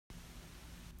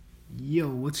Yo,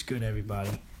 what's good, everybody?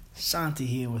 Santi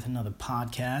here with another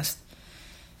podcast.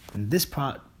 And this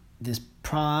podcast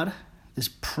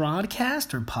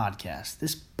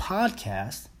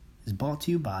is brought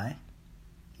to you by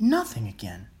nothing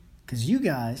again. Because you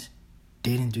guys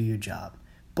didn't do your job.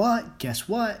 But guess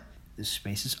what? This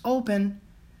space is open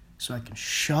so I can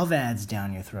shove ads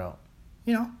down your throat.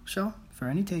 So for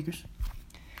any takers.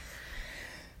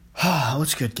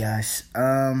 What's good, guys?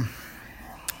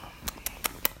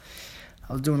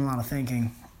 I was doing a lot of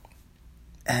thinking,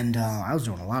 and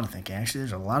actually.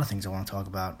 There's a lot of things I want to talk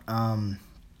about.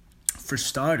 For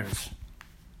starters,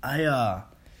 I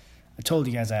told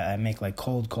you guys I make like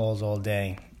cold calls all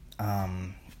day.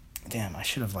 Damn, I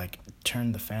should have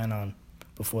turned the fan on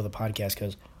before the podcast,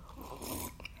 because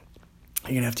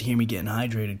you're gonna have to hear me getting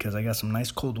hydrated, because I got some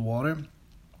nice cold water,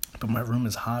 but my room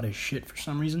is hot as shit for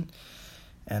some reason.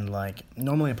 And,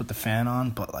 normally I put the fan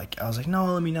on, but, I was like,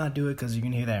 no, let me not do it, because you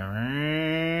can hear that,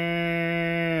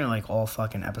 all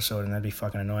fucking episode, and that'd be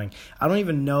fucking annoying. I don't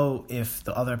even know if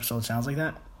the other episode sounds like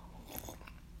that,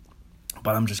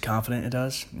 but I'm just confident it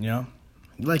does, you know?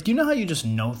 You know how you just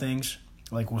know things,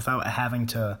 without having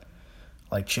to,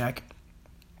 check?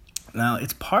 Now,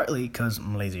 it's partly because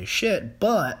I'm lazy as shit,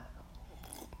 but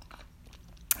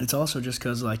it's also just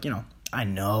because, I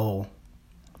know.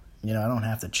 I don't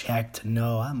have to check to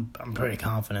know. I'm pretty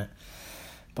confident.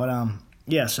 But,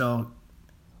 yeah, so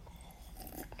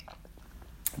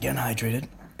getting hydrated.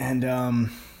 And,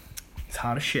 it's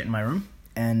hot as shit in my room.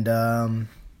 And,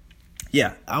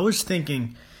 yeah, I was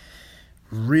thinking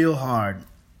real hard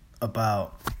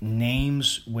about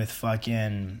names with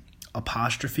fucking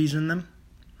apostrophes in them,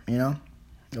 I know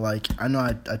I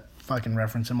fucking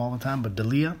reference him all the time, but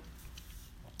D'Elia.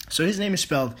 So his name is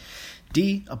spelled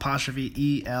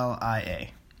D''Elia,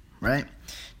 right?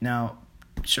 Now,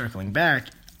 circling back,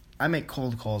 I make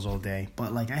cold calls all day,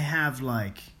 but, I have,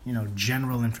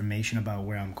 general information about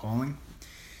where I'm calling.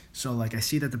 So, I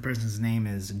see that the person's name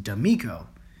is D'Amico,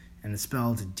 and it's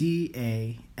spelled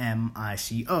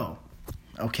D'Amico.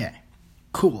 Okay,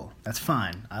 cool, that's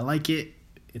fine. I like it,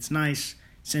 it's nice,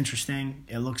 it's interesting,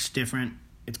 it looks different,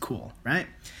 it's cool, right?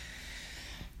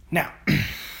 Now,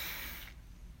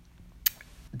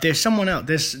 there's someone else.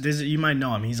 This you might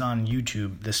know him. He's on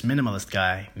YouTube. This minimalist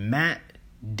guy, Matt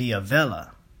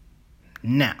D'Avella.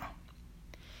 Now,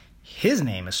 his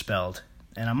name is spelled,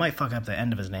 and I might fuck up the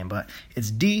end of his name, but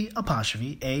it's D'Avella.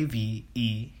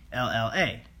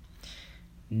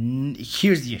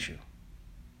 Here's the issue.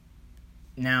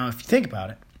 Now, if you think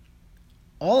about it,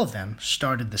 all of them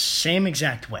started the same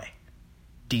exact way.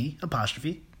 D''.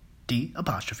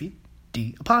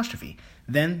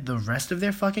 Then the rest of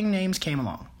their fucking names came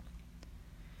along.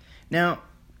 Now,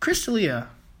 Chris D'Elia,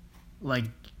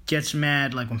 gets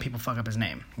mad, when people fuck up his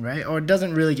name, right? Or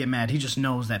doesn't really get mad. He just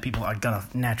knows that people are gonna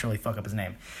naturally fuck up his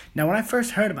name. Now, when I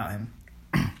first heard about him,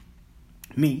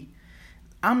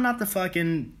 I'm not the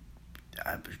fucking,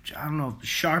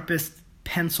 sharpest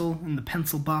pencil in the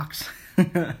pencil box.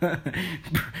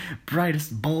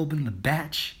 Brightest bulb in the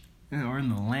batch. Or in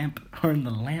the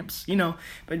lamps,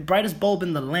 but brightest bulb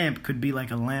in the lamp could be a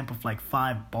lamp with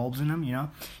 5 bulbs in them, you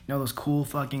know those cool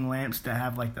fucking lamps that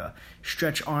have the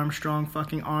Stretch Armstrong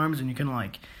fucking arms, and you can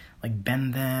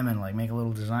bend them and make a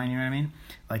little design, you know what I mean?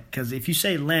 Because if you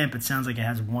say lamp, it sounds like it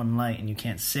has one light, and you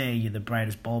can't say you're the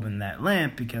brightest bulb in that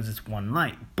lamp because it's one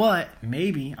light. But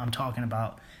maybe I'm talking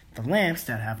about the lamps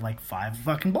that have 5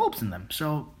 fucking bulbs in them,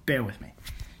 so bear with me.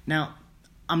 Now,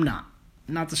 I'm not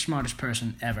the smartest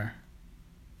person ever.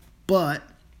 But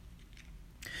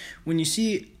when you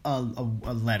see a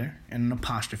letter and an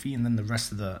apostrophe and then the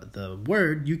rest of the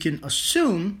word, you can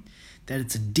assume that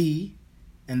it's a D,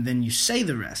 and then you say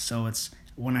the rest. So it's,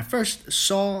 when I first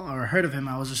saw or heard of him,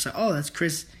 I was just like, oh, that's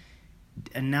Chris.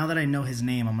 And now that I know his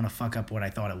name, I'm going to fuck up what I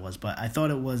thought it was. But I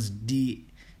thought it was D'Elia.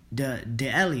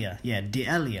 Yeah,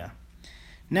 D'Elia.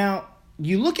 Now,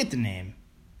 you look at the name,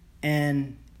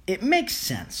 and it makes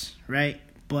sense, right?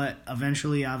 But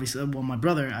eventually, obviously, my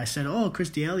brother, I said, oh, Chris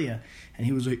D'Elia. And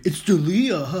he was like, it's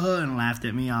D'Elia, and laughed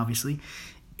at me, obviously,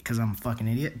 because I'm a fucking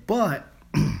idiot. But,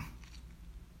 I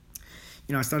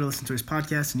started listening to his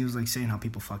podcast, and he was, saying how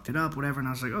people fucked it up, whatever. And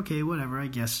I was like, okay, whatever, I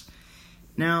guess.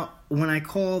 Now, when I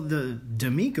call the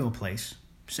D'Amico place,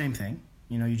 same thing.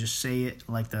 You just say it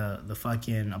the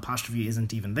fucking apostrophe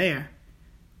isn't even there.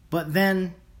 But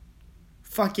then,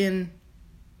 fucking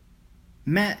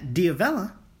Matt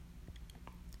D'Avella,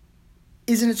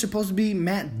 isn't it supposed to be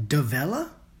Matt D'Avella?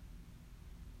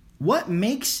 What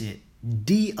makes it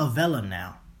D'Avella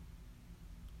now?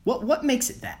 What makes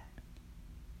it that?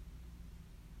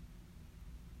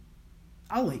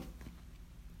 I'll wait.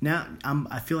 now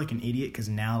I feel like an idiot because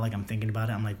now like I'm thinking about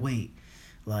it. I'm like, wait,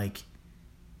 like,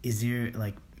 is there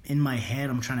like in my head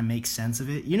I'm trying to make sense of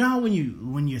it. You know how when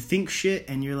you think shit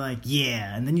and you're like,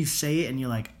 yeah, and then you say it and you're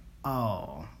like,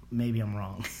 oh, maybe I'm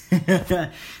wrong.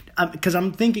 Because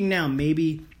I'm thinking now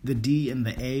maybe the D and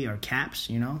the A are caps.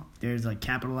 You know, there's like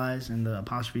capitalized and the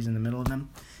apostrophes in the middle of them.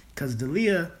 Because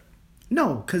D'Elia,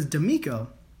 no, because D'Amico,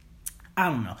 I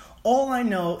don't know. All I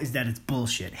know is that it's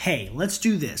bullshit. Hey, let's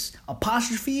do this.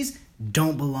 Apostrophes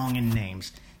don't belong in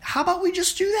names. How about we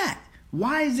just do that?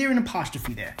 Why is there an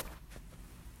apostrophe there?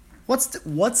 What's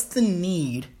the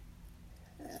need?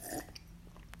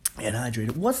 And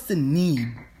hydrated. What's the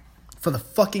need for the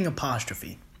fucking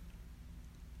apostrophe?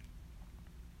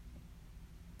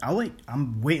 I'll wait.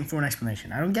 I'm waiting for an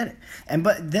explanation. I don't get it.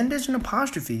 But then there's an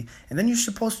apostrophe, and then you're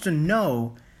supposed to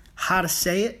know how to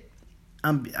say it.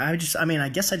 I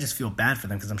guess I just feel bad for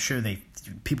them because I'm sure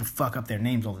people fuck up their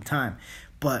names all the time.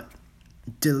 But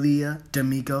D'Elia,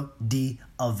 D'Amico,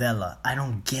 D'Avella. I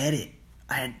don't get it.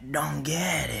 I don't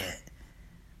get it.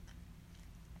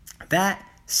 That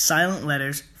silent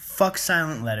letters, fuck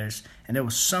silent letters, and there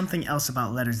was something else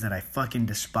about letters that I fucking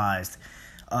despised.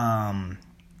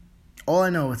 All I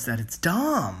know is that it's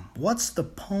dumb. What's the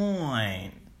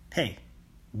point? Hey,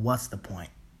 what's the point?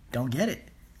 Don't get it.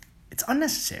 It's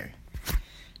unnecessary.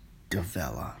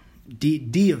 D'Avella.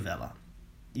 D'Avella.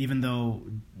 Even though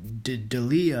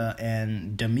D'Elia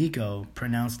and D'Amico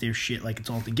pronounce their shit like it's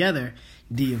all together,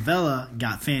 D'Avella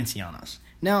got fancy on us.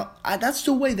 Now, that's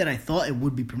the way that I thought it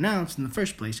would be pronounced in the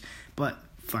first place, but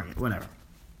fuck it, whatever.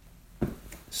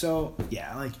 So,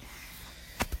 yeah, like,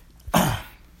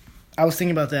 I was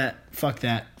thinking about that. Fuck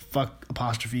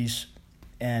apostrophes.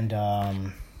 And,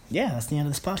 yeah, that's the end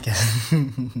of this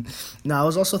podcast. Now, I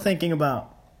was also thinking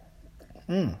about,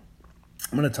 I'm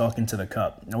going to talk into the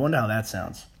cup. I wonder how that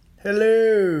sounds.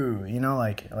 Hello! You know,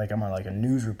 like I'm like a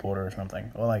news reporter or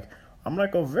something. Or like, I'm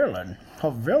like a villain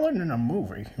in a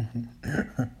movie.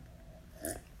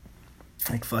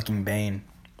 Like fucking Bane.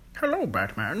 Hello,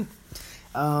 Batman.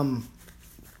 And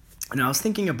I was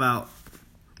thinking about,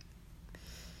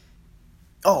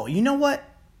 oh, you know what?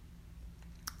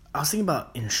 I was thinking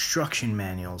about instruction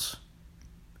manuals.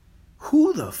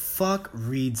 Who the fuck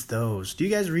reads those? Do you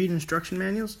guys read instruction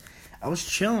manuals? I was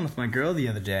chilling with my girl the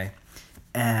other day,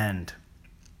 and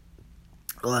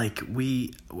like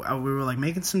we were like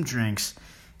making some drinks,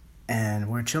 and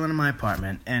we're chilling in my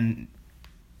apartment, and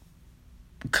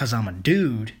because I'm a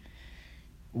dude,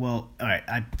 well, all right,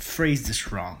 I phrased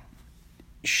this wrong.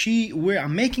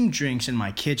 I'm making drinks in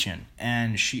my kitchen,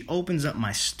 and she opens up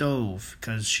my stove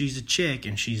because she's a chick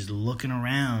and she's looking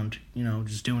around, you know,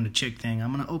 just doing the chick thing.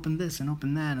 I'm going to open this and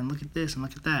open that and look at this and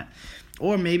look at that.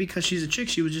 Or maybe because she's a chick,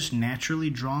 she was just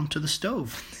naturally drawn to the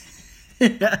stove.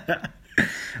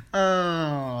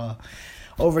 Oh,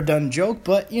 overdone joke,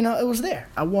 but, you know, it was there.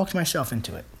 I walked myself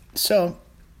into it. So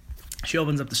she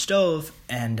opens up the stove,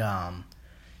 and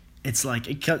it's like,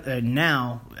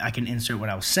 now I can insert what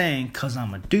I was saying, because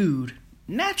I'm a dude,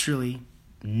 naturally,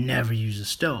 never use a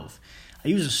stove. I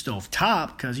use a stove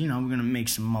top, because, you know, we're going to make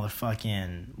some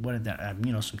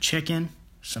motherfucking, some chicken,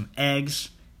 some eggs,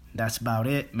 that's about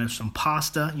it, maybe some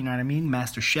pasta, you know what I mean,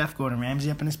 Master Chef Gordon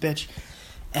Ramsay up in this bitch,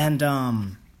 and,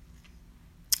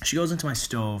 she goes into my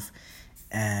stove,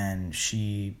 and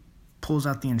she pulls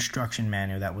out the instruction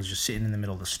manual that was just sitting in the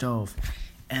middle of the stove.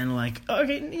 And like,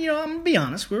 okay, you know, I'm going to be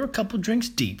honest, we were a couple drinks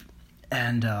deep.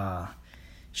 And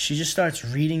she just starts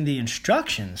reading the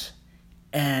instructions.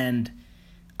 And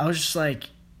I was just like,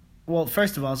 well,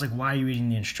 first of all, I was like, why are you reading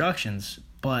the instructions?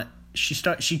 But she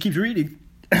keeps reading.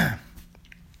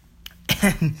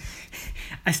 And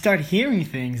I start hearing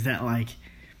things that, like,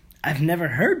 I've never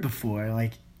heard before.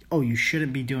 Like, oh, you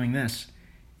shouldn't be doing this.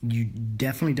 You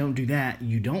definitely don't do that.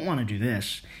 You don't want to do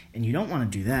this. And you don't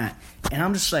want to do that. And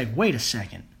I'm just like, wait a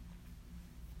second.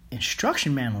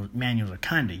 Instruction manuals are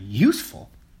kind of useful.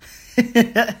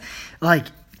 Like,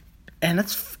 and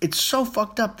it's so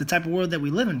fucked up, the type of world that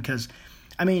we live in. Because,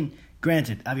 I mean,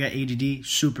 granted, I've got ADD,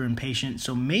 super impatient.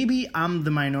 So maybe I'm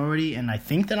the minority and I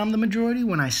think that I'm the majority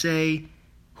when I say,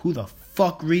 who the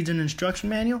fuck reads an instruction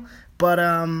manual? But,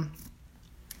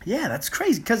 yeah, that's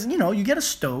crazy. Because, you know, you get a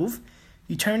stove.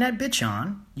 You turn that bitch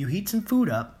on, you heat some food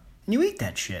up, and you eat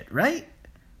that shit, right?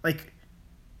 Like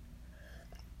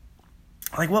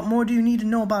what more do you need to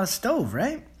know about a stove,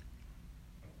 right?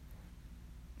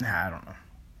 Nah, I don't know.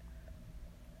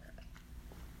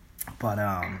 But,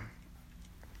 I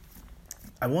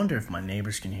wonder if my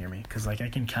neighbors can hear me, because, like, I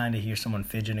can kind of hear someone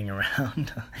fidgeting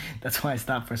around. That's why I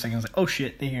stopped for a second. I was like, oh,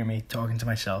 shit, they hear me talking to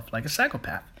myself like a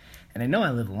psychopath. And they know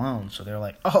I live alone, so they're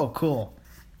like, oh, cool.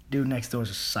 Dude next door is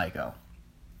a psycho.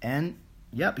 And,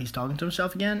 yep, he's talking to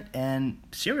himself again, and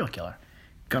serial killer.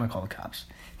 Gonna call the cops.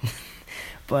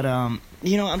 But, I'm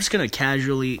just gonna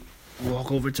casually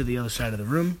walk over to the other side of the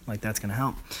room, like that's gonna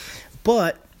help.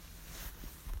 But,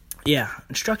 yeah,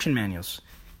 instruction manuals.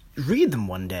 Read them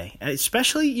one day.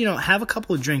 Especially, have a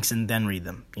couple of drinks and then read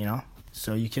them,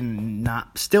 So you can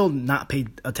still not pay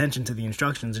attention to the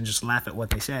instructions and just laugh at what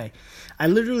they say. I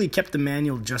literally kept the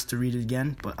manual just to read it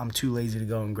again, but I'm too lazy to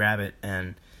go and grab it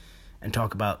and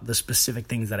talk about the specific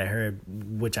things that I heard,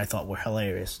 which I thought were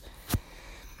hilarious.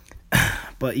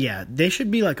 But yeah, they should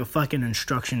be like a fucking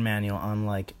instruction manual on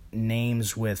like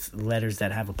names with letters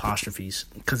that have apostrophes,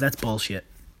 because that's bullshit.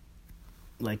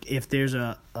 Like, if there's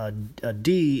a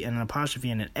D and an apostrophe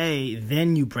and an A,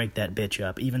 then you break that bitch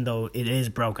up, even though it is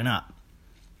broken up.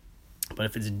 But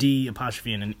if it's a D,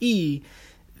 apostrophe, and an E,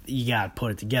 you gotta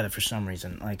put it together for some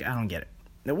reason. Like, I don't get it.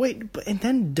 Now, wait, and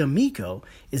then D'Amico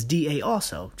is D-A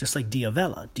also, just like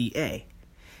Diavella, D-A.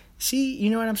 See, you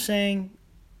know what I'm saying?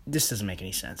 This doesn't make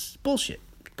any sense. Bullshit.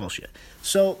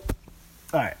 So,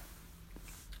 alright.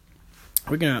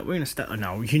 We're gonna stop.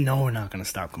 No, we're not gonna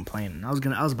stop complaining. I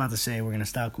was about to say we're gonna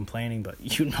stop complaining, but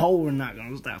we're not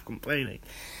gonna stop complaining.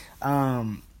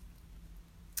 I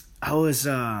was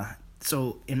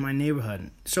so in my neighborhood.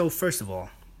 So first of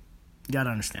all, you gotta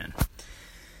understand. I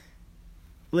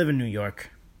live in New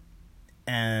York,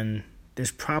 and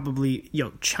there's probably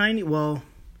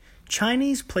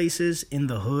Chinese places in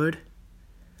the hood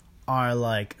are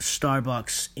like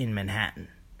Starbucks in Manhattan.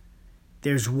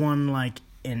 There's one like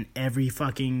in every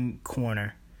fucking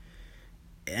corner.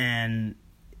 And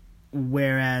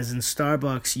whereas in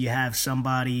Starbucks you have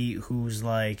somebody who's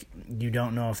like, you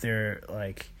don't know if they're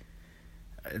like,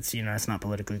 it's not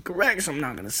politically correct, so I'm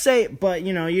not gonna say it, but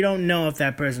you don't know if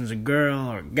that person's a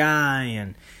girl or a guy,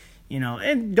 and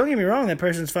and don't get me wrong, that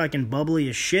person's fucking bubbly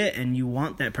as shit, and you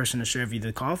want that person to serve you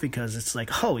the coffee because it's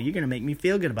like, oh, you're gonna make me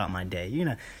feel good about my day.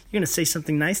 You're gonna say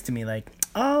something nice to me, like,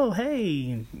 oh,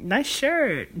 hey, nice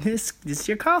shirt. This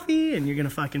your coffee, and you're gonna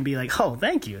fucking be like, oh,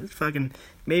 thank you. It fucking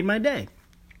made my day.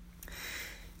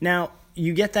 Now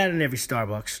you get that in every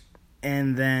Starbucks,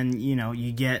 and then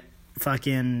you get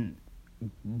fucking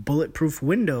bulletproof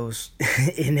windows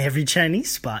in every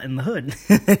Chinese spot in the hood.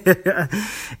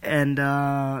 And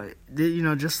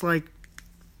just like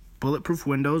bulletproof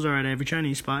windows are at every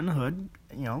Chinese spot in the hood,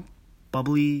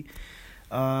 bubbly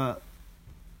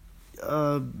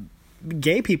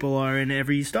gay people are in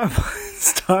every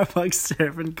Starbucks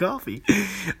serving coffee.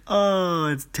 Oh,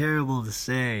 it's terrible to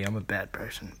say. I'm a bad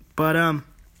person. But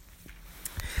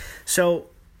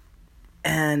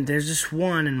and there's this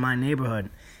one in my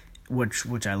neighborhood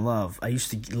which I love. I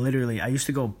used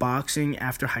to go boxing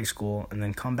after high school and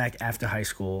then come back after high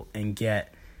school and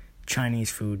get Chinese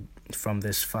food from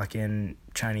this fucking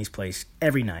Chinese place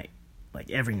every night. Like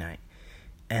every night.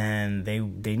 And they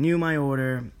knew my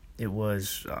order. It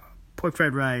was pork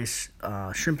fried rice,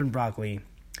 shrimp and broccoli,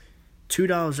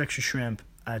 $2 extra shrimp.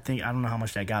 I don't know how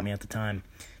much that got me at the time,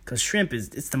 because shrimp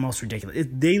it's the most ridiculous.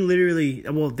 They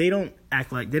don't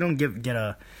act like, they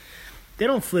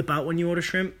don't flip out when you order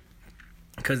shrimp,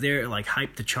 because they're like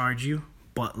hyped to charge you,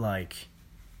 but like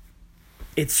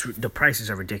the prices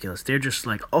are ridiculous. They're just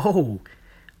like, oh,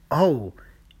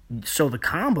 so the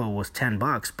combo was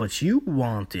 $10, but you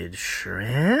wanted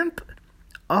shrimp?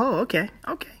 Oh, okay.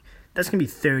 That's gonna be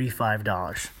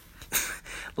 $35.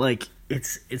 Like,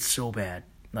 it's so bad.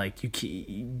 Like,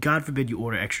 God forbid you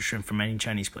order extra shrimp from any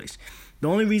Chinese place. The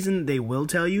only reason they will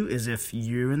tell you is if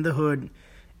you're in the hood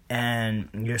and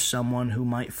you're someone who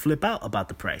might flip out about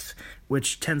the price,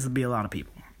 which tends to be a lot of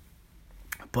people.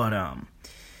 But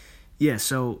yeah.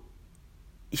 So,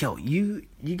 you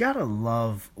gotta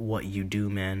love what you do,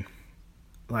 man.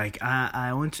 Like,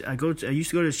 I used to go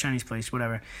to this Chinese place,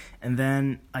 whatever, and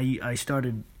then I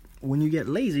started. When you get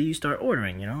lazy, you start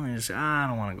ordering, and you say, I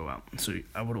don't want to go out. So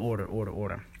I would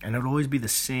order. And it would always be the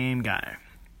same guy.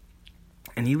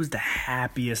 And he was the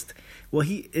happiest. Well,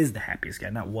 he is the happiest guy.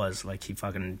 Not was, like he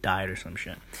fucking died or some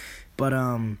shit. But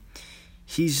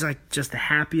he's like just the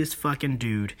happiest fucking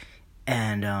dude.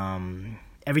 And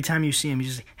every time you see him, he's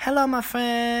just like, hello, my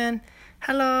friend.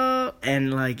 Hello.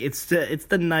 And like, it's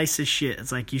the nicest shit.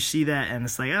 It's like, you see that and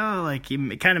it's like, oh, like,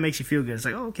 it kind of makes you feel good. It's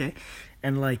like, oh, okay.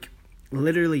 And like,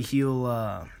 literally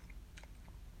he'll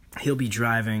be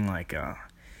driving like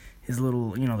his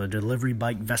little, the delivery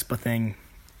bike Vespa thing,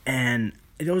 and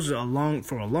it was for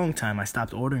a long time I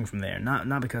stopped ordering from there,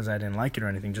 not because I didn't like it or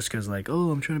anything, just because like,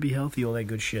 oh, I'm trying to be healthy, all that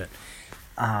good shit.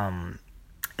 And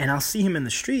I'll see him in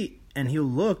the street and he'll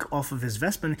look off of his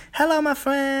Vespa and, hello, my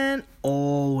friend.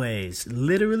 Always,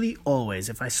 literally always.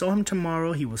 If I saw him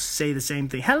tomorrow, he will say the same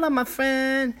thing. Hello, my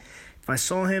friend. If I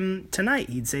saw him tonight,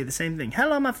 he'd say the same thing.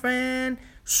 Hello, my friend.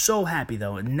 So happy,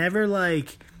 though. Never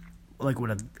like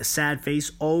with a sad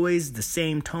face. Always the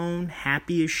same tone.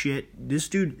 Happy as shit. This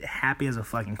dude, happy as a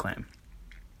fucking clam.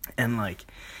 And, like,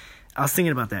 I was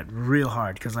thinking about that real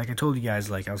hard. Because, like I told you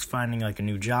guys, like, I was finding, like, a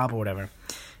new job or whatever.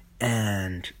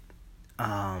 And,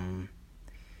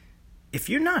 if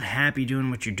you're not happy doing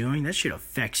what you're doing, that shit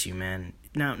affects you, man.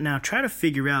 Now try to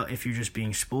figure out if you're just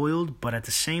being spoiled, but at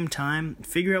the same time,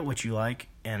 figure out what you like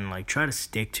and, like, try to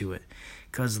stick to it.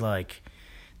 Because, like,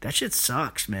 that shit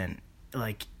sucks, man.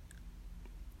 Like,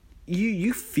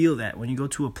 you feel that when you go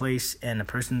to a place and a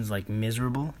person's, like,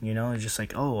 miserable, you know? It's just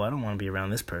like, oh, I don't want to be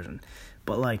around this person.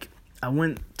 But, like, I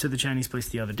went to the Chinese place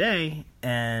the other day,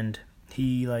 and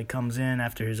he, like, comes in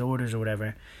after his orders or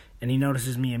whatever, and he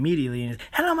notices me immediately, and he's,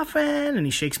 hello, my friend, and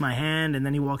he shakes my hand, and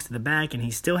then he walks to the back, and he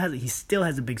still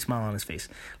has a big smile on his face.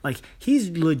 Like,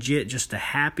 he's legit just the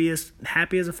happy as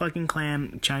a fucking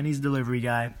clam, Chinese delivery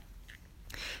guy.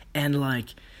 And, like,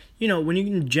 you know, when you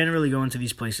can generally go into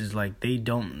these places, like, they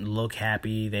don't look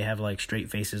happy, they have, like, straight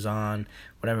faces on,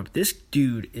 whatever, but this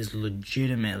dude is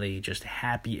legitimately just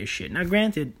happy as shit. Now,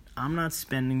 granted, I'm not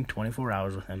spending 24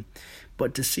 hours with him,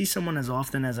 but to see someone as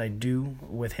often as I do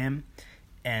with him,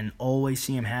 and always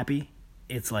see him happy,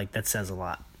 it's like, that says a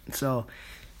lot. So,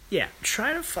 yeah,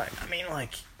 try to find, I mean,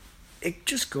 like, it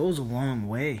just goes a long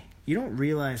way. You don't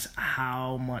realize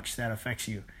how much that affects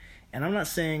you. And I'm not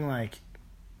saying, like,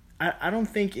 I don't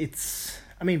think it's,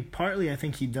 I mean, partly I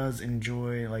think he does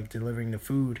enjoy, like, delivering the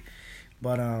food,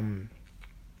 but,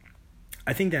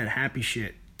 I think that happy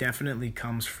shit definitely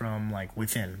comes from, like,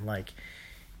 within, like,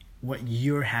 what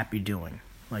you're happy doing.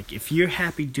 Like, if you're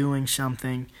happy doing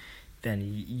something, then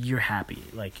you're happy.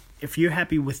 Like, if you're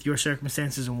happy with your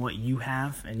circumstances and what you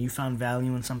have, and you found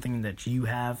value in something that you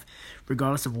have,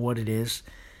 regardless of what it is,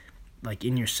 like,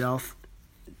 in yourself,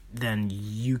 then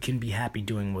you can be happy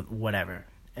doing whatever.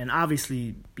 And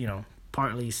obviously, you know,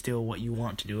 partly still what you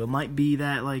want to do. It might be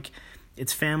that, like,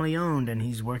 it's family owned, and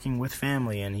he's working with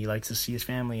family, and he likes to see his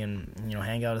family and, you know,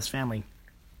 hang out with his family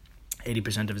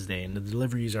 80% of his day, and the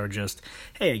deliveries are just,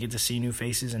 hey, I get to see new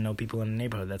faces and know people in the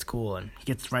neighborhood, that's cool, and he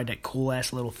gets to ride that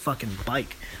cool-ass little fucking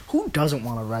bike. Who doesn't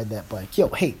want to ride that bike? Yo,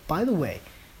 hey, by the way,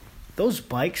 those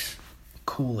bikes,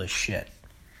 cool as shit.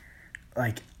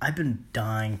 Like, I've been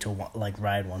dying to, like,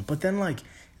 ride one, but then, like,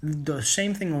 the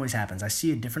same thing always happens. I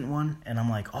see a different one, and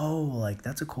I'm like, oh, like,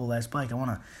 that's a cool-ass bike. I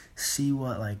want to see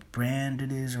what, like, brand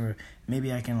it is, or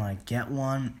maybe I can, like, get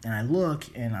one. And I look,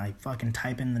 and I fucking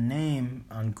type in the name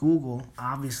on Google.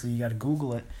 Obviously, you got to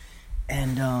Google it.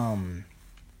 And,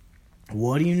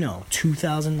 what do you know?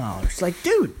 $2,000. Like,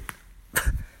 dude,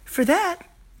 for that,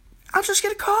 I'll just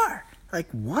get a car.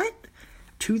 Like, what?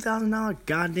 $2,000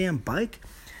 goddamn bike?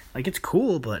 Like, it's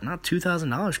cool, but not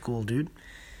 $2,000 cool, dude.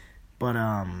 But,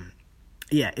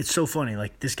 yeah, it's so funny.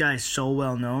 Like, this guy is so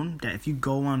well known that if you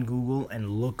go on Google and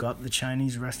look up the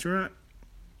Chinese restaurant,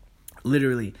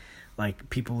 literally, like,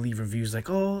 people leave reviews like,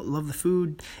 oh, love the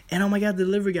food, and oh my god, the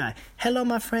delivery guy, hello,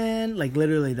 my friend. Like,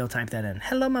 literally, they'll type that in,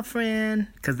 hello, my friend,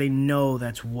 because they know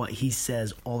that's what he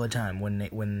says all the time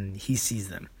when he sees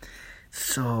them.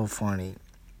 So funny.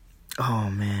 Oh,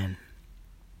 man.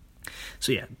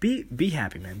 So, yeah, be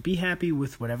happy, man. Be happy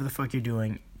with whatever the fuck you're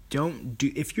doing.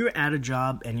 If you're at a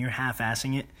job and you're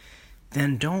half-assing it,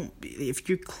 then if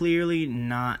you're clearly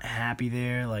not happy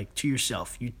there, like, to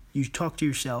yourself, you talk to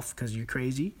yourself because you're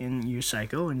crazy and you're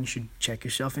psycho, and you should check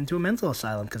yourself into a mental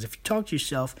asylum, because if you talk to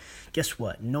yourself, guess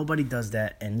what? Nobody does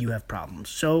that, and you have problems.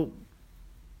 So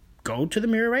go to the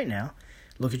mirror right now,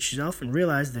 look at yourself, and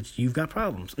realize that you've got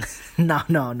problems. No,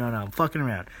 I'm fucking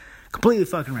around. Completely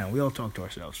fucking around. We all talk to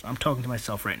ourselves. I'm talking to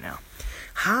myself right now.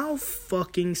 How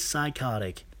fucking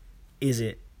psychotic is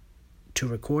it to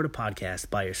record a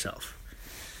podcast by yourself?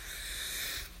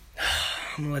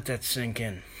 I'm gonna let that sink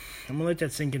in. I'm gonna let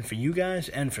that sink in for you guys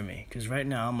and for me, because right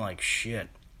now I'm like, shit,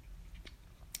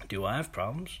 do I have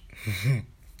problems?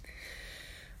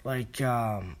 Like,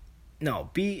 no,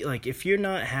 if you're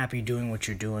not happy doing what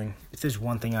you're doing, if there's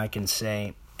one thing I can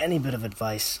say, any bit of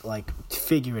advice, like,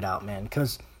 figure it out, man,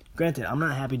 because, granted, I'm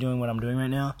not happy doing what I'm doing right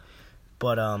now,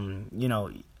 but, you know,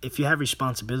 if you have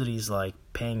responsibilities like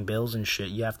paying bills and shit,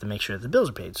 you have to make sure that the bills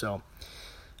are paid. So,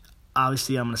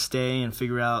 obviously, I'm going to stay and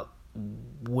figure out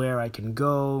where I can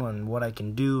go and what I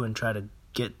can do and try to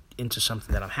get into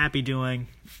something that I'm happy doing.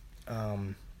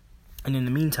 And in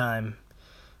the meantime,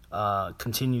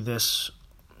 continue this,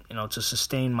 you know, to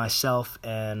sustain myself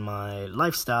and my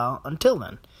lifestyle until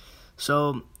then.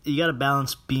 So, you got to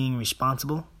balance being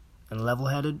responsible and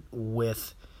level-headed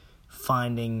with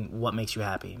finding what makes you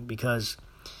happy, because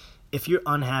if you're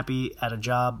unhappy at a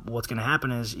job, what's going to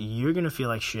happen is you're going to feel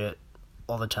like shit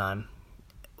all the time,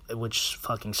 which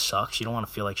fucking sucks. You don't want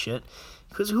to feel like shit,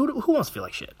 because who wants to feel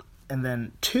like shit? And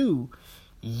then 2,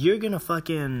 you're going to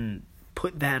fucking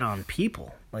put that on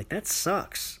people. Like, that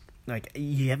sucks. Like,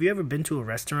 have you ever been to a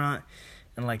restaurant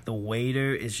and, like, the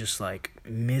waiter is just, like,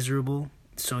 miserable?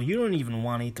 So you don't even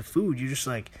want to eat the food. You're just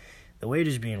like, the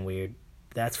waiter's being weird.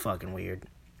 That's fucking weird.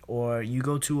 Or you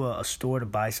go to a store to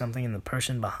buy something and the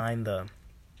person behind the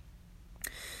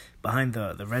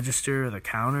register or the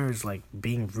counter is like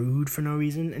being rude for no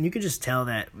reason, and you could just tell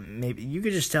that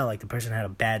like the person had a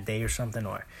bad day or something,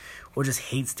 or just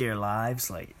hates their lives.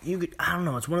 Like, I don't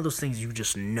know, it's one of those things you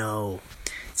just know.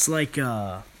 It's like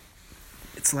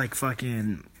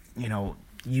fucking,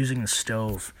 using the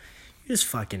stove. You just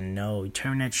fucking know. You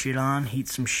turn that shit on, heat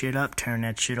some shit up, turn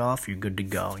that shit off, you're good to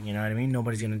go. You know what I mean?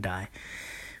 Nobody's gonna die.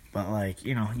 But, like, so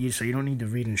you don't need to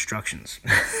read instructions.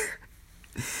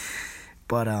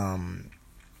 But, yeah,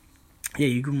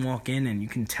 you can walk in and you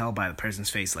can tell by the person's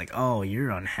face, like, oh, you're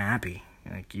unhappy.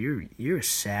 Like, you're a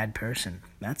sad person.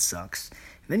 That sucks.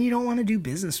 And then you don't want to do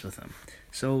business with them.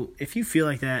 So, if you feel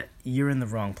like that, you're in the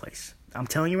wrong place. I'm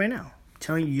telling you right now.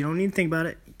 You don't need to think about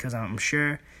it, because I'm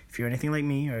sure if you're anything like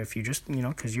me, or if you're just,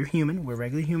 because you're human, we're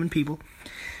regular human people.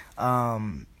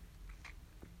 Yeah,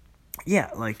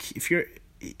 like, if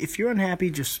you're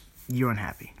unhappy, you're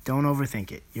unhappy. Don't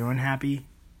overthink it. You're unhappy,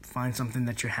 find something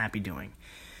that you're happy doing.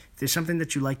 If there's something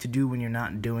that you like to do when you're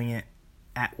not doing it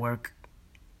at work,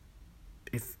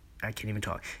 if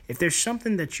there's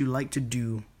something that you like to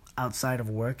do outside of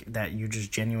work that you're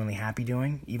just genuinely happy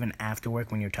doing, even after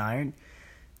work when you're tired,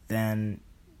 then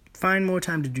find more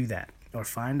time to do that. Or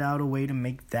find out a way to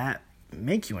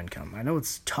make you income. I know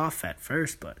it's tough at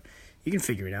first, but you can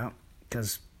figure it out,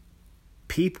 because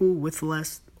people with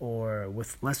less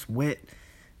wit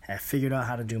have figured out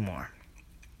how to do more.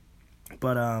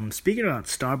 But speaking about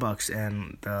Starbucks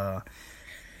and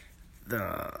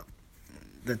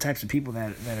the types of people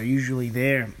that are usually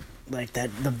there, like that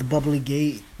the bubbly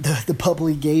gay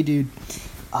dude,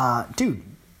 dude,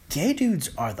 gay dudes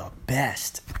are the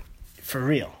best, for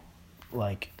real,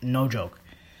 like, no joke.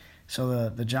 So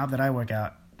the job that I work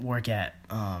at,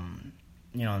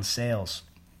 in sales.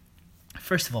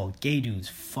 First of all, gay dudes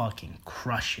fucking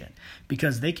crush it,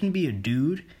 because they can be a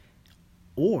dude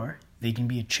or they can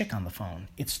be a chick on the phone.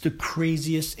 It's the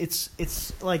craziest. It's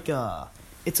like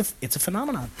it's a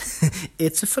phenomenon.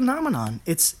 It's a phenomenon.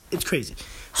 It's crazy.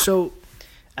 So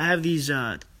I have these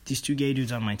 2 gay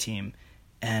dudes on my team,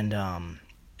 and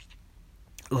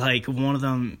like, one of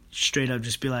them straight up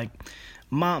just be like,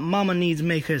 mama needs to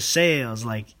make her sales,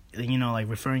 like, like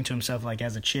referring to himself like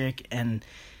as a chick, and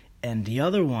the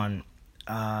other one,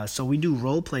 so we do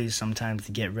role plays sometimes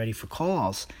to get ready for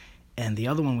calls, and the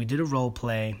other one, we did a role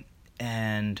play,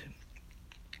 and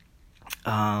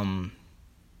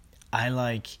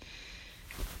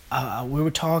we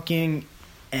were talking,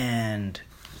 and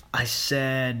I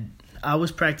said I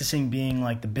was practicing being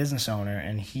like the business owner,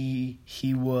 and he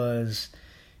was,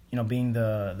 being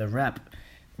the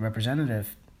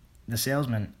representative, the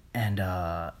salesman, and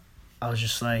I was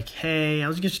just like, hey, I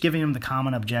was just giving him the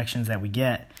common objections that we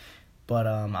get, but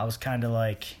I was kind of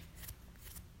like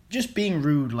just being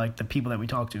rude, like the people that we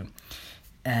talk to,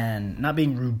 and not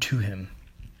being rude to him.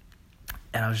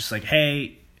 And I was just like,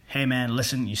 hey man,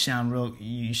 listen, you sound real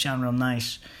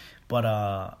nice, but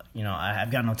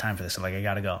I've got no time for this, so, like, I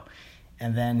gotta go.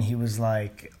 And then he was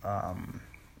like,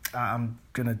 I'm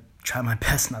gonna try my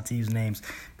best not to use names,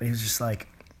 but he was just like,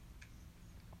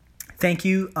 thank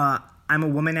you, I'm a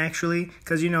woman, actually,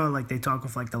 because, like, they talk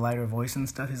with, like, the lighter voice and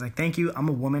stuff. He's like, thank you, I'm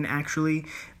a woman, actually,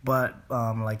 but,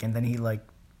 and then he, like,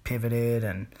 pivoted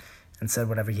and said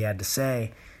whatever he had to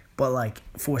say. But, like,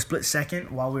 for a split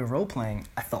second while we were role-playing,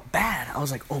 I felt bad. I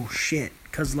was like, oh, shit.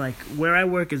 Because, like, where I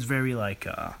work is very, like,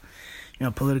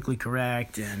 politically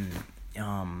correct, and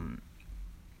I'm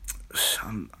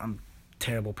a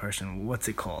terrible person. What's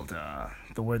it called?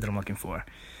 The word that I'm looking for.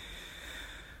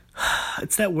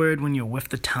 It's that word when you're with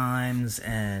the times,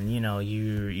 and,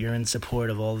 you're in support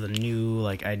of all the new,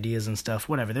 like, ideas and stuff.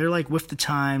 Whatever. They're, like, with the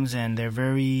times, and they're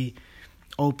very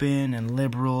open and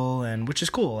liberal, and which is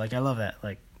cool. Like, I love that.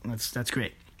 Like, that's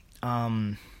great.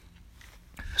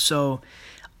 So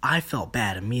I felt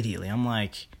bad immediately. I'm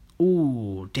like,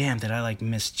 ooh, damn, did I, like,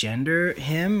 misgender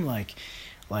him? Like,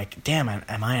 damn,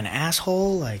 am I an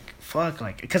asshole? Like, fuck,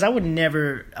 like, because I would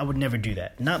never do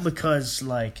that. Not because,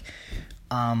 like,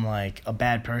 I'm like a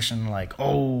bad person, like,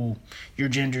 oh, your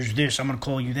gender's this, I'm gonna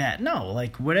call you that. No,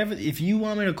 like, whatever, if you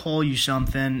want me to call you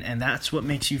something and that's what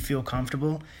makes you feel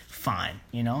comfortable, fine,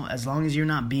 you know, as long as you're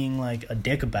not being like a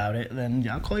dick about it, then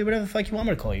I'll call you whatever the fuck you want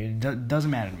me to call you. It doesn't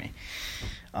matter to me.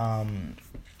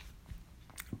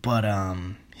 But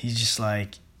he's just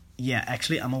like, yeah,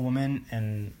 actually, I'm a woman,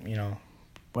 and, you know,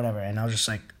 whatever. And I was just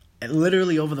like,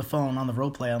 literally over the phone on the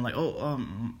role play, I'm like,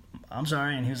 I'm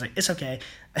sorry. And he was like, it's okay.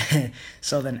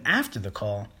 So then after the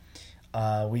call,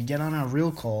 we get on our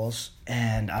real calls,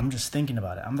 and I'm just thinking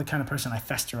about it. I'm the kind of person, I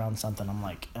fester on something. I'm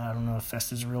like, I don't know if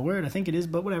fester is a real word. I think it is,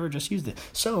 but whatever, just used it.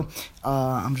 So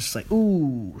I'm just like,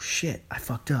 ooh, shit, I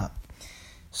fucked up.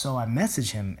 So I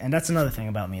message him, and that's another thing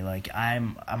about me. Like,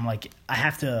 I'm like, I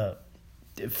have to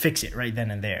fix it right then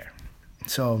and there.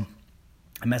 So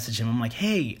I message him. I'm like,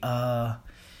 hey,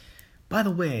 by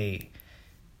the way,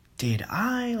 did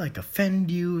I, like, offend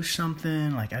you or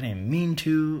something? Like, I didn't mean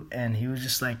to. And he was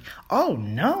just like, oh,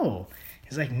 no.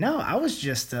 He's like, no, I was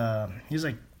just, he was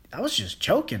like, I was just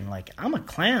joking. Like, I'm a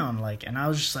clown. Like, and I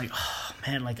was just like, oh,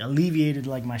 man, like, alleviated,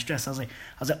 like, my stress. I was like,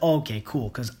 oh, okay, cool.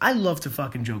 Because I love to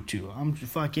fucking joke, too. I'm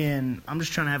just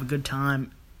trying to have a good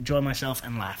time, enjoy myself,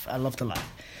 and laugh. I love to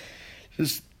laugh.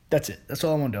 That's it. That's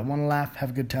all I want to do. I want to laugh, have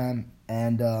a good time.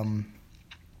 And,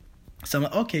 so I'm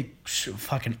like, okay,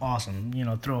 fucking awesome. You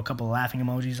know, throw a couple of laughing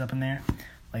emojis up in there.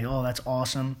 Like, oh, that's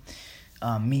awesome.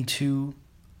 Me too.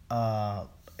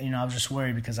 You know, I was just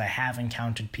worried because I have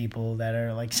encountered people that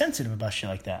are, like, sensitive about shit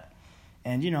like that.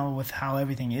 And, you know, with how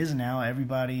everything is now,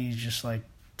 everybody just, like,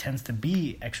 tends to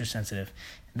be extra sensitive.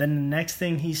 Then the next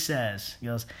thing he says, he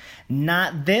goes,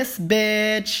 not this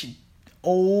bitch.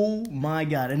 Oh, my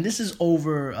God. And this is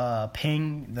over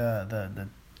Ping, the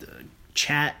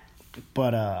chat.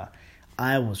 But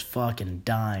I was fucking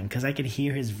dying because I could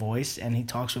hear his voice, and he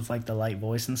talks with, like, the light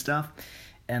voice and stuff.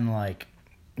 And, like,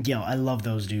 yo, I love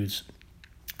those dudes.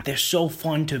 They're so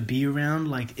fun to be around.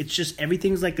 Like, it's just,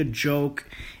 everything's like a joke,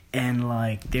 and,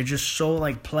 like, they're just so,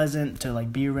 like, pleasant to,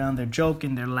 like, be around. They're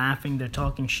joking, they're laughing, they're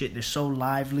talking shit, they're so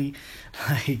lively.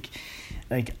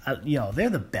 Yo,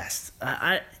 they're the best.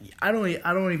 I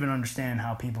don't even understand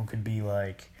how people could be,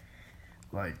 like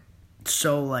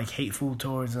so, like, hateful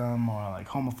towards them, or, like,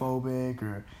 homophobic,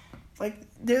 or, like,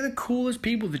 they're the coolest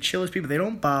people, the chillest people. They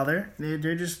don't bother.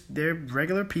 They're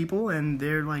regular people, and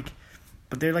they're, like,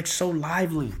 but they're, like, so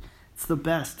lively. It's the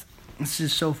best. It's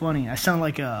just so funny. I sound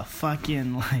like a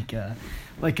fucking,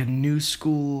 like a new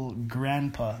school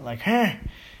grandpa. Like, hey,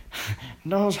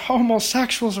 those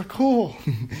homosexuals are cool.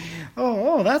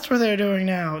 oh, that's what they're doing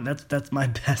now. That's my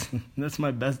best. That's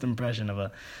my best impression of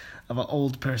an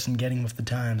old person getting with the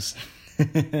times.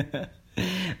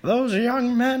 Those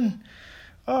young men,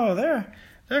 oh,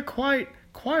 they're quite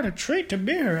a treat to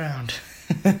be around.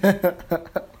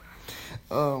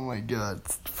 Oh my God,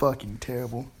 it's fucking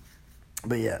terrible.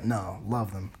 But yeah, no,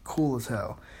 love them. Cool as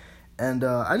hell. And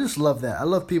I just love that. I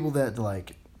love people that,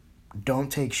 like, don't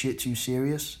take shit too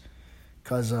serious.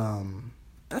 Because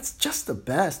that's just the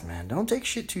best, man. Don't take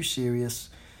shit too serious.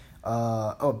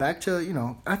 Back to, you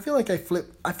know, I feel like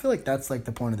that's, like,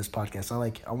 the point of this podcast.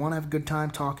 I want to have a good time,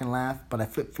 talk and laugh, but I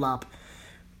flip-flop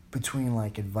between,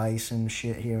 like, advice and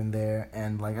shit here and there.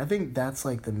 And, like, I think that's,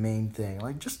 like, the main thing.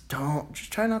 Like, just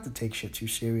try not to take shit too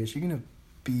serious. You're gonna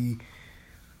be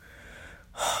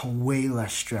way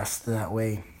less stressed that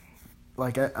way.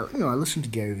 Like, I listen to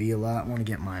Gary Vee a lot. I want to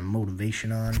get my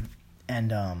motivation on.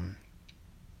 And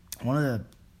one of the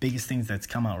biggest things that's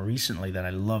come out recently that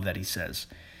I love that he says,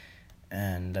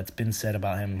 and that's been said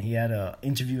about him, he had a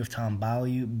interview with Tom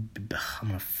Bilyeu.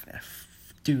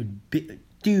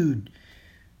 Dude,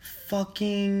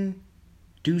 fucking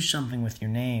do something with your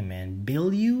name, man.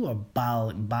 Bilyeu or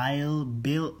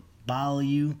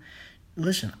Bilyeu?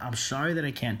 Listen, I'm sorry that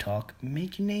I can't talk.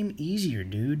 Make your name easier,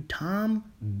 dude. Tom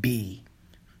B,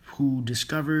 who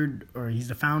discovered, or he's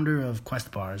the founder of Quest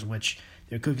Bars, which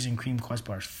their cookies and cream Quest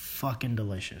Bars, fucking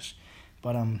delicious.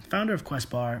 But founder of Quest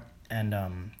Bar and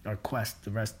or Quest,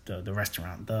 the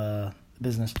restaurant, the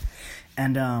business,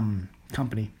 and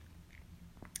company.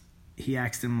 He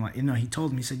asked him, like, he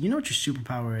told him, he said, you know what your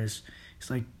superpower is? It's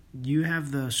like, you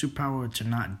have the superpower to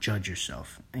not judge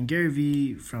yourself. And Gary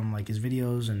Vee, from, like, his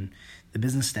videos and the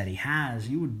business that he has,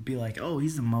 you would be like, oh,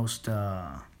 he's the most,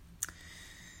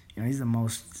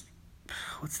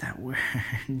 what's that word?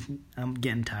 I'm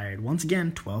getting tired. Once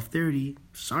again, 12:30.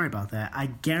 Sorry about that. I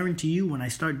guarantee you, when I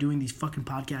start doing these fucking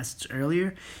podcasts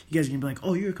earlier, you guys are going to be like,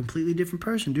 oh, you're a completely different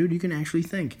person, dude. You can actually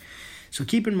think. So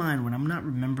keep in mind, when I'm not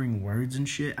remembering words and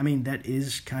shit, I mean, that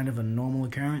is kind of a normal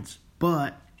occurrence,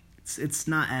 but it's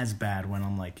not as bad when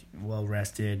I'm, like,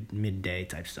 well-rested, midday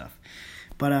type stuff.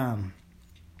 But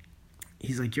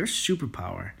he's like, your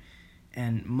superpower,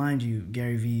 and mind you,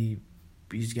 Gary Vee,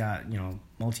 he's got,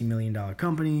 multi-million-dollar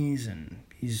companies, and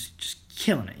he's just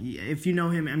killing it. If you know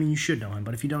him, I mean, you should know him,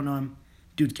 but if you don't know him,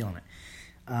 dude's killing it.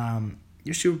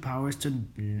 Your superpower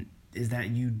is that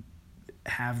you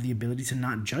have the ability to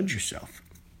not judge yourself.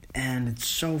 And it's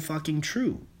so fucking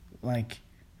true. Like,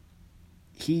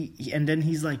 and then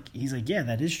he's like, yeah,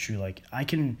 that is true. Like, I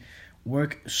can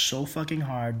work so fucking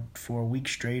hard for a week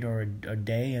straight or a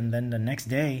day, and then the next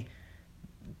day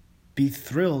be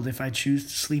thrilled if I choose to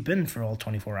sleep in for all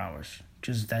 24 hours.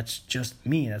 Because that's just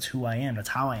me. That's who I am. That's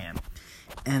how I am.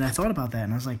 And I thought about that,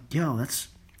 and I was like, yo, that's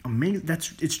amazing.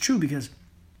 It's true, because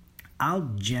I'll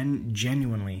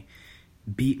genuinely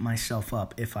beat myself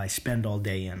up if I spend all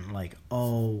day in, like,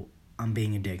 oh, I'm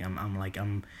being a dick.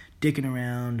 I'm dicking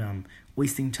around. I'm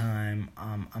wasting time.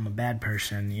 I'm a bad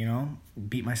person,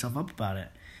 beat myself up about it.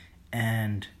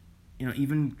 And,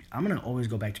 even, I'm going to always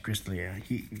go back to Chris D'Elia.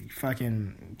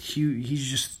 He's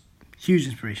just huge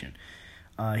inspiration.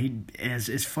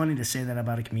 It's funny to say that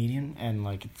about a comedian, and,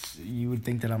 like, you would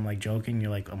think that I'm, like, joking.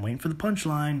 You're like, I'm waiting for the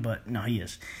punchline, but no, he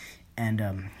is.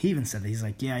 And he even said that. He's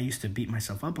like, yeah, I used to beat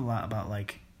myself up a lot about,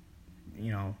 like,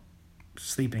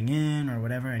 sleeping in or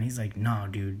whatever. And he's like, no,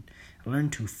 dude, learn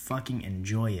to fucking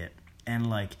enjoy it. And,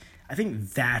 like, I think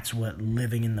that's what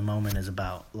living in the moment is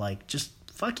about. Like, just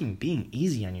fucking being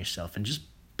easy on yourself and just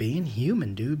being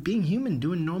human, dude. Being human,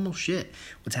 doing normal shit.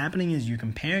 What's happening is you're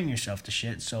comparing yourself to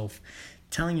shit. So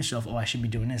telling yourself, oh, I should be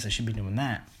doing this, I should be doing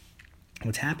that.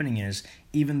 What's happening is,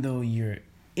 even though you're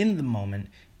in the moment,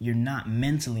 you're not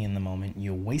mentally in the moment.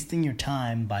 You're wasting your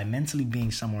time by mentally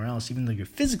being somewhere else, even though you're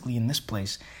physically in this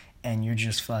place, and you're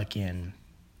just fucking...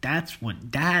 That's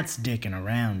dicking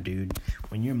around, dude.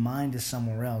 When your mind is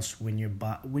somewhere else, when your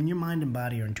mind and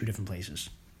body are in two different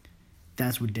places.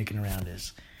 That's what dicking around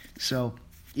is. So,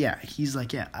 yeah, he's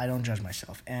like, yeah, I don't judge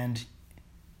myself. And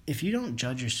if you don't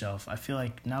judge yourself, I feel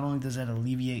like not only does that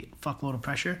alleviate a fuckload of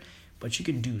pressure, but you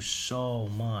can do so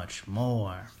much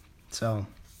more. So,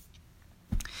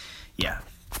 yeah,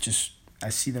 I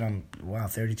see that I'm,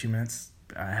 32 minutes.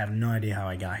 I have no idea how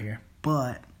I got here.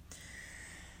 But,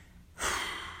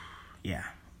 yeah,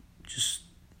 just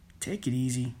take it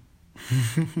easy.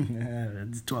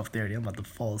 It's 12:30. I'm about to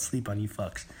fall asleep on you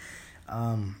fucks.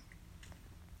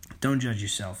 Don't judge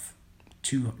yourself.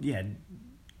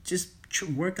 Just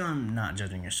work on not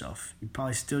judging yourself. You're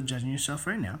probably still judging yourself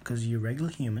right now because you're a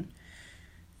regular human.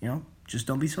 Just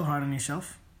don't be so hard on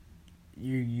yourself.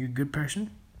 You're a good person.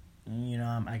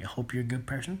 I hope you're a good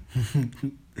person.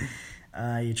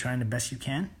 You're trying the best you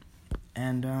can.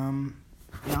 And,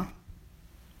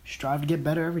 strive to get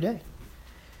better every day.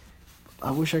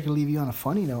 I wish I could leave you on a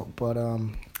funny note, but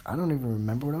I don't even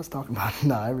remember what I was talking about.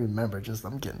 No, I remember.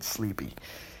 I'm getting sleepy.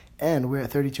 And we're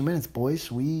at 32 minutes, boys.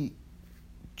 We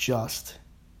just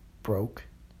broke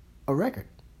a record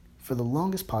for the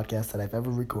longest podcast that I've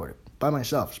ever recorded. By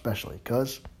myself, especially,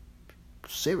 because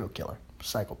serial killer,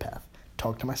 psychopath.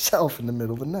 Talk to myself in the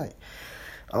middle of the night.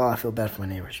 Oh, I feel bad for my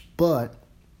neighbors. But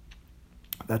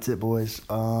that's it, boys.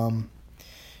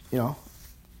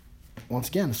 Once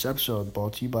again, this episode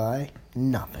brought to you by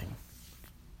nothing.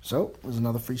 So, there's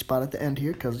another free spot at the end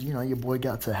here because, your boy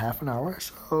got to half an hour.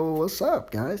 So, what's up,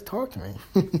 guys? Talk to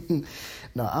me.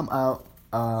 No, I'm out.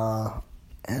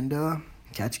 And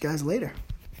catch you guys later.